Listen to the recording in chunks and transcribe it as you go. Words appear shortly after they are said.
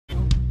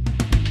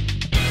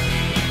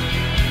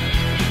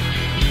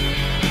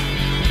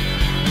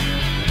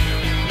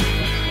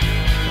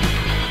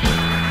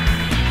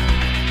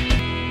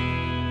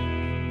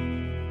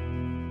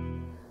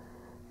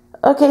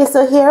Okay,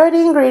 so here are the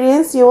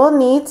ingredients you will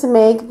need to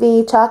make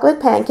the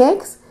chocolate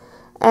pancakes.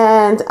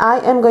 And I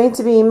am going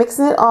to be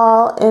mixing it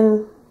all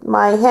in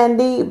my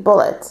handy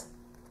bullet.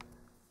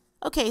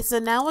 Okay, so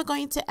now we're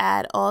going to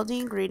add all the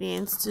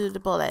ingredients to the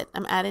bullet.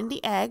 I'm adding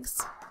the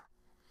eggs,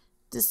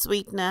 the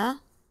sweetener,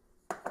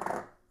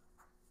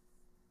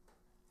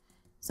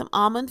 some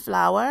almond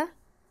flour.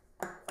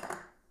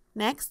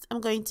 Next,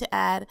 I'm going to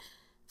add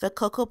the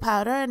cocoa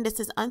powder, and this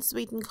is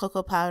unsweetened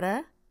cocoa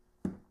powder,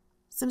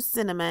 some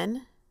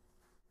cinnamon,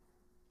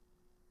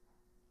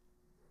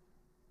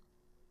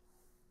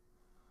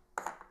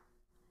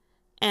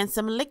 and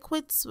some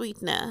liquid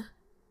sweetener.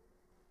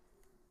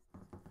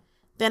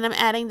 Then I'm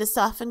adding the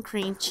softened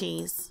cream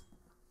cheese.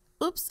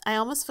 Oops, I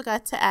almost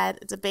forgot to add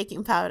the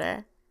baking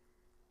powder.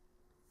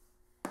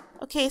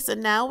 Okay, so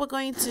now we're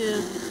going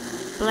to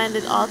blend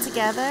it all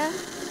together.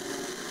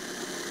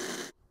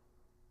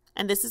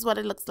 And this is what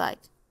it looks like.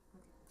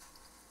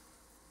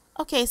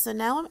 Okay, so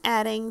now I'm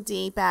adding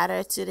the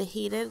batter to the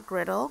heated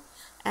griddle.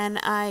 And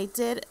I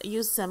did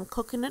use some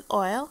coconut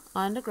oil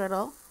on the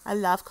griddle. I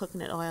love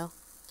coconut oil.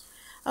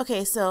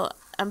 Okay, so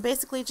I'm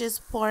basically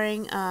just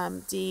pouring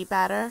the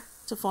batter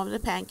to form the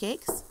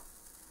pancakes.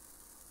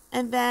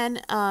 And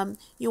then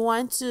you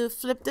want to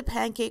flip the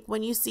pancake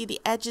when you see the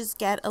edges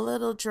get a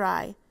little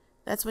dry.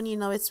 That's when you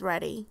know it's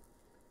ready.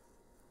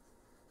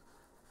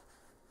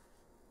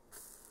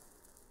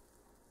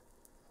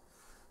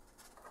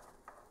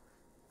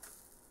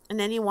 And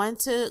then you want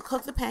to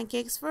cook the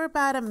pancakes for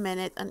about a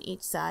minute on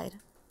each side.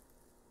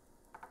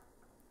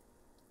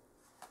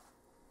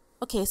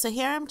 Okay, so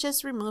here I'm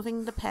just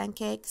removing the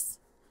pancakes.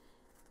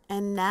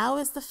 And now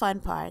is the fun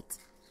part.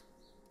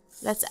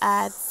 Let's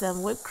add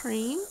some whipped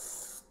cream.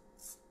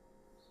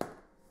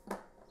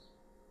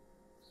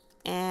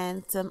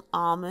 And some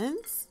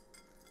almonds.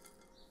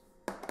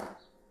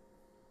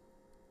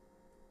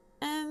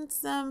 And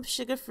some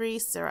sugar-free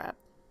syrup.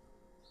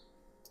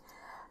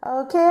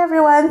 Okay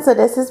everyone, so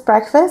this is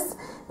breakfast.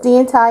 The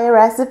entire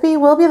recipe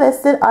will be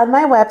listed on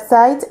my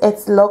website.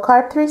 It's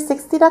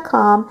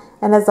lowcarb360.com,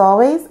 and as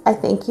always, I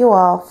thank you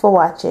all for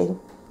watching.